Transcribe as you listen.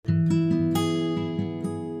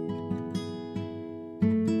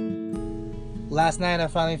last night I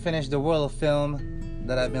finally finished the roll of film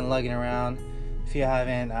that I've been lugging around. If you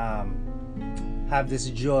haven't have this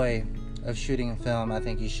joy of shooting film, I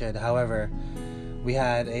think you should. However, we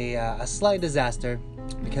had a slight disaster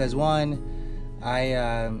because one,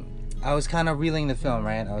 I was kind of reeling the film,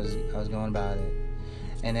 right? I was going about it,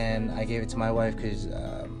 and then I gave it to my wife because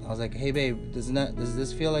I was like, "Hey, babe, does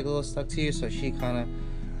this feel like a little stuck to you?" So she kind of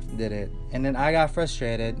did it, and then I got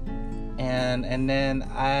frustrated, and then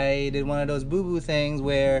I did one of those boo-boo things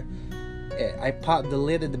where I popped the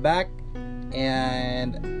lid at the back,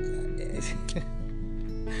 and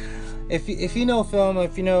if you know film,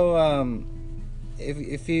 if you know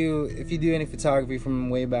if you do any photography from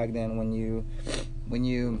way back then, when you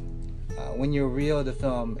reel the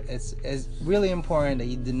film, it's really important that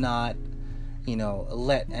you do not,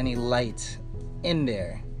 let any light in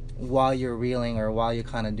there while you're reeling or while you're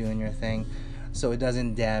kind of doing your thing, so it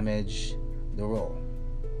doesn't damage the roll.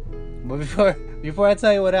 But before I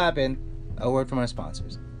tell you what happened, a word from our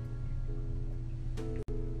sponsors.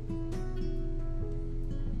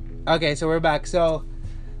 Okay, so we're back. So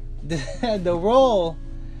the roll,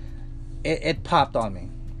 it popped on me,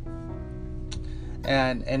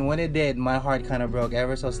 and when it did, my heart kind of broke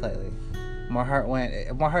ever so slightly. My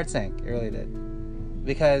heart sank. It really did,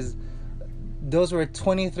 because those were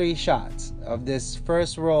 23 shots of this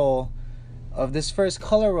first roll, of this first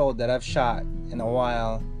color roll that I've shot in a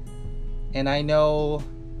while, and I know,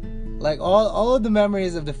 like, all of the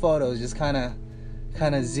memories of the photos just kind of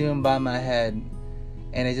zoom by my head.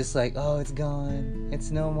 And it's just like, oh, it's gone.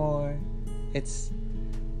 It's no more. It's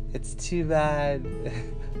too bad.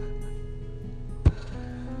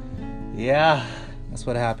 Yeah, that's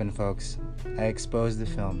what happened, folks. I exposed the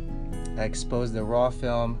film. I exposed the raw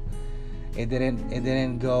film. It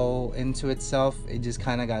didn't go into itself. It just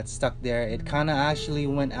kind of got stuck there. It kind of actually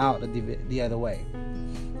went out the other way.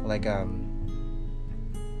 Like I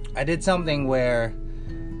did something where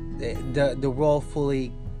the roll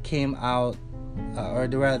fully came out. Or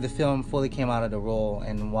the film fully came out of the roll,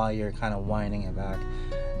 and while you're kind of winding it back,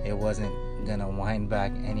 it wasn't gonna wind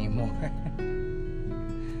back anymore.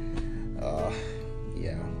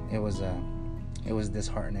 Yeah, it was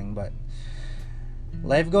disheartening, but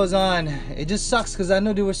life goes on. It just sucks because I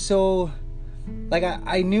know they were so, like,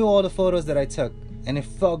 I knew all the photos that I took, and it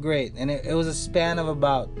felt great, and it was a span of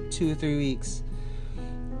about 2-3 weeks,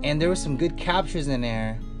 and there were some good captures in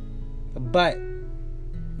there, but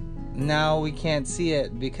now we can't see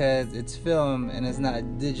it because it's film and it's not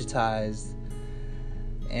digitized.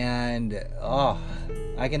 And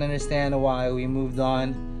I can understand why we moved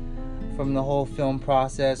on from the whole film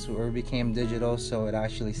process, where it became digital, so it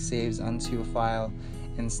actually saves onto a file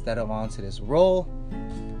instead of onto this roll.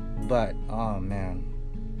 But oh man,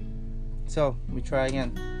 so we try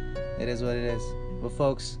again. It is what it is. But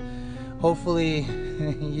folks, hopefully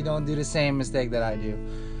you don't do the same mistake that I do.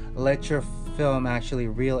 Let your film actually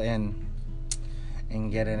reel in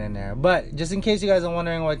and get it in there. But just in case you guys are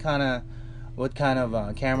wondering what kind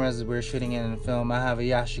of cameras we're shooting in film, I have a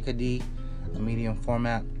Yashica D, a medium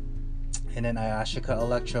format, and then a Yashica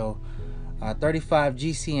Electro 35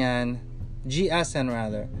 GSN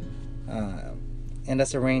rather, and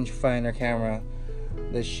that's a rangefinder camera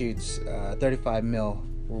that shoots 35mm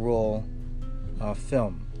roll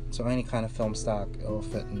film. So any kind of film stock, it will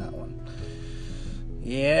fit in that one.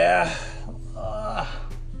 Yeah.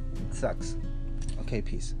 It sucks. Okay,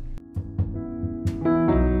 peace.